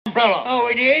umbrella. Oh,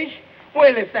 it is?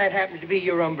 Well, if that happens to be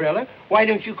your umbrella, why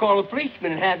don't you call a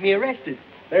policeman and have me arrested?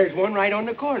 There's one right on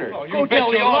the corner. Oh, you Go bet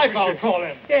tell your the life officer. I'll call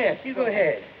him. Yes, you go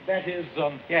ahead. That is,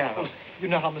 Yeah. You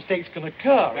know how mistakes can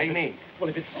occur. What do you mean? Well,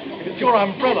 if it's your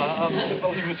umbrella,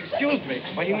 well, you must excuse me.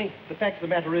 What do you mean? The fact of the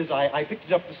matter is, I picked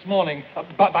it up this morning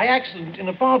by accident in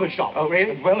a barber shop. Oh,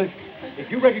 really? And, well,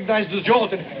 if you recognize it as yours,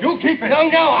 then you keep it.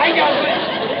 No, I don't.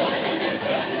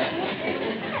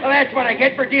 Well, that's what I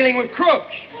get for dealing with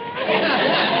crooks.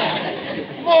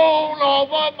 Roll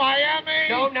over, Miami.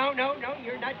 No,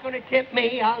 you're not going to tip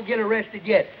me. I'll get arrested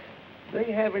yet.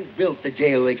 They haven't built the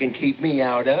jail they can keep me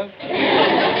out of.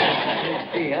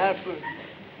 Let's see,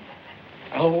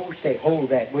 oh, say, hold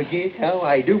that, would you? Oh,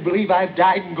 I do believe I've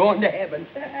died and gone to heaven.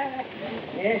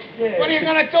 Yes, sir. What are you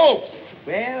going to do?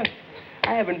 Well,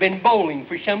 I haven't been bowling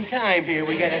for some time here.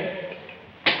 We got to...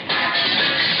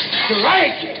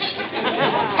 Right!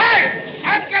 Hey!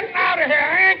 I'm getting out of here.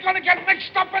 I ain't going to get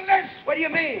mixed up in this. What do you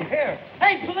mean? Here.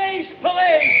 Hey, police! Come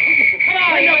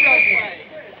on, you this way.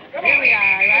 Here we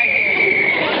are, right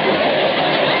here.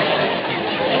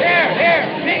 Here,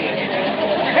 me.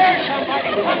 Here,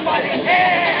 somebody.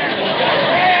 Here.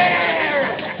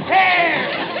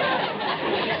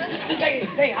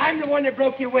 Hey, I'm the one that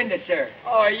broke your window, sir.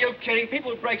 Oh, are you kidding?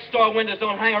 People who break store windows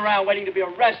don't hang around waiting to be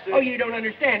arrested. Oh, you don't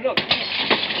understand. Look. Come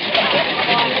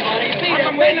on, buddy. Beat I'm it,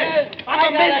 a menace. will you? I'm I a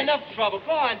got menace. enough trouble.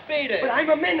 Go on, beat it. But I'm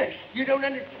a menace. You don't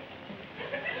understand.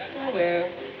 Oh, well.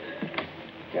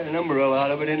 Got an umbrella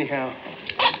out of it anyhow.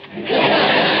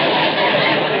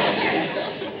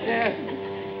 Yeah.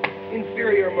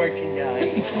 Inferior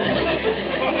merchandise.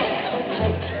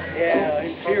 Yeah,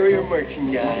 inferior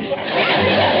merchandise.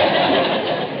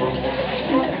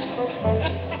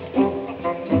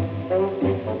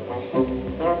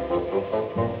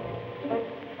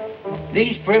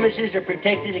 These premises are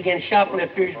protected against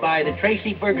shoplifters by the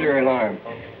Tracy burglar alarm.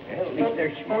 Well, at least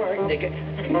they're smart. They get...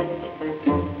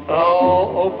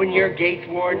 Oh, open your gates,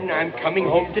 Warden. I'm coming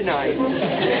home tonight.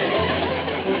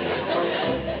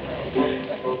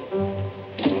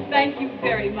 Thank you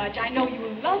very much. I know you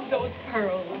love those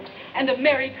pearls. And a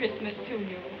Merry Christmas to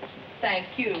you. Thank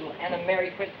you, and a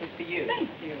Merry Christmas to you. Thank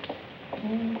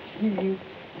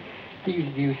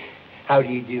you. How do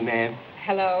you do, ma'am?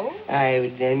 Hello?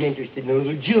 I'm interested in a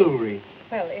little jewelry.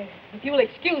 Well, if you'll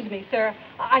excuse me, sir,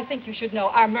 I think you should know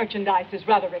our merchandise is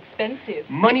rather expensive.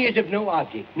 Money is of no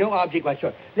object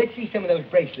whatsoever. Let's see some of those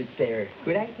bracelets there.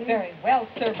 Could I? Very well,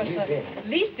 sir, but the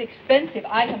least expensive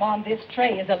item on this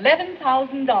tray is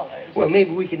 $11,000. Well,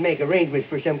 maybe we can make arrangements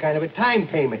for some kind of a time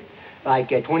payment, like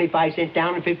 25 cents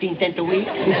down and 15 cents a week.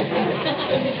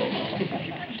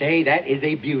 Say, that is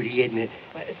a beauty, isn't it?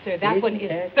 Well, sir, that one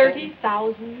is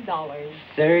 $30,000.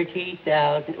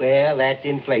 30,000. Well, that's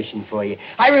inflation for you.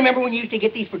 I remember when you used to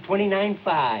get these for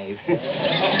 $29.5.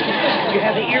 You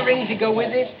have the earrings to go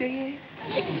with this, do you?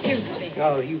 Excuse me.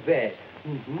 Oh, you bet.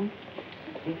 Mm-hmm.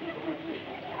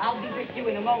 I'll be with you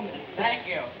in a moment. Thank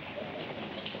you.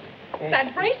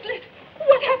 That bracelet?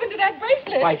 What happened to that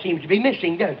bracelet? Why, it seems to be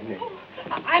missing, doesn't it? Oh,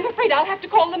 I'm afraid I'll have to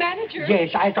call the manager.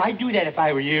 Yes, I'd do that if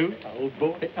I were you. Oh,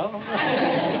 boy. Oh.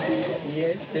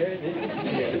 Yes, sir.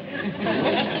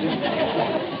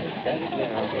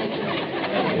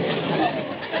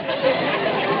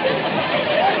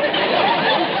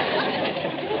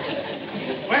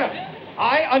 Well,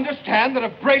 I understand that a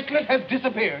bracelet has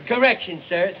disappeared. Correction,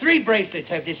 sir. 3 bracelets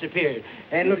have disappeared.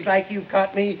 And looks like you've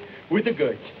caught me with the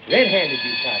goods. Red-handed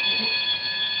you caught me.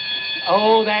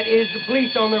 Oh, that is the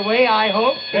police on their way, I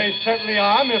hope. They certainly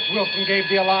are. Miss Wilson gave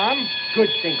the alarm. Good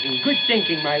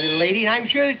thinking, my little lady. And I'm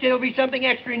sure that there'll be something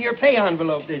extra in your pay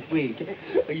envelope this week.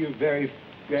 You're very,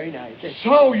 very nice.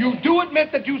 So you do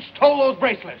admit that you stole those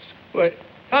bracelets? But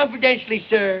confidentially,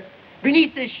 sir,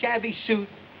 beneath this shabby suit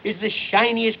is the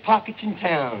shiniest pockets in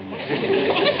town.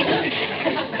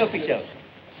 Help yourself.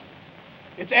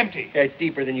 It's empty. It's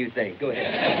deeper than you think. Go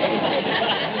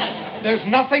ahead. There's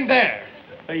nothing there.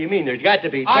 What do you mean? There's got to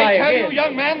be. I tell again. you,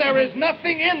 young man, there is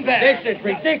nothing in there. This is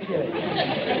ridiculous.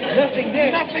 Nothing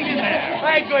there. Nothing in there.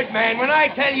 My good man, when I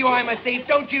tell you I'm a thief,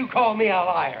 don't you call me a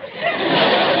liar.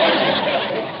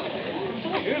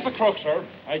 Here's the crook, sir.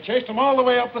 I chased him all the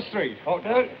way up the street. Oh,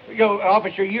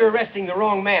 officer, you're arresting the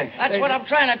wrong man. That's what I'm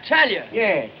trying to tell you.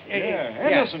 Yes.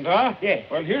 Innocent, huh? Yes.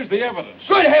 Well, here's the evidence.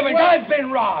 Good heavens, I've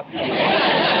been robbed.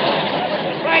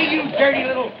 Why, you dirty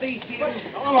little thief, you.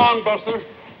 Come along, Buster.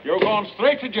 You're going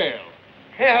straight to jail.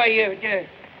 Hell,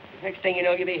 next thing you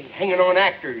know, you'll be hanging on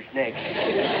actors next.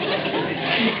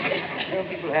 Some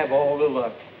people have all the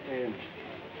luck.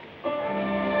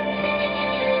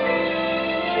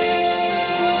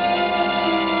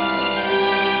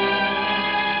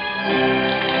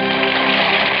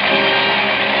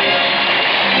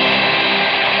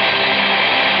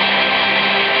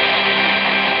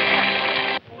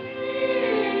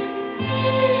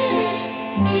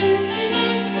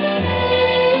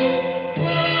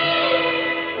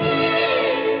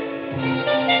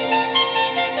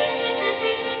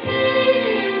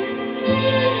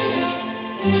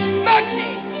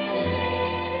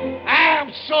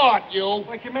 you.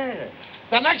 What's the matter?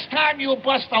 The next time you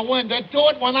bust a window, do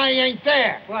it when I ain't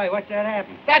there. Why, what's that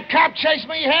happen? That cop chased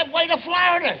me halfway to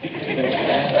Florida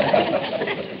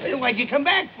What'd you come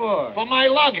back for? for my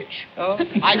luggage. Oh?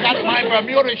 I got my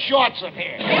Bermuda shorts in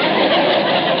here.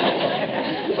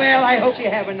 Well, I hope you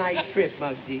have a nice trip,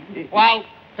 Muggsy. Well,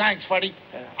 thanks, Freddie.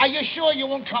 Are you sure you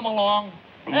won't come along?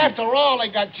 After all,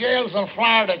 they got jails in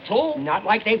Florida, too. Not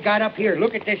like they've got up here.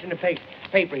 Look at this in the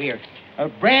paper here. A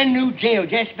brand new jail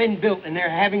just been built, and they're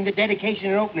having the dedication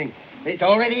and opening. It's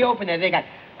already open there. They got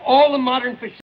all the modern facilities.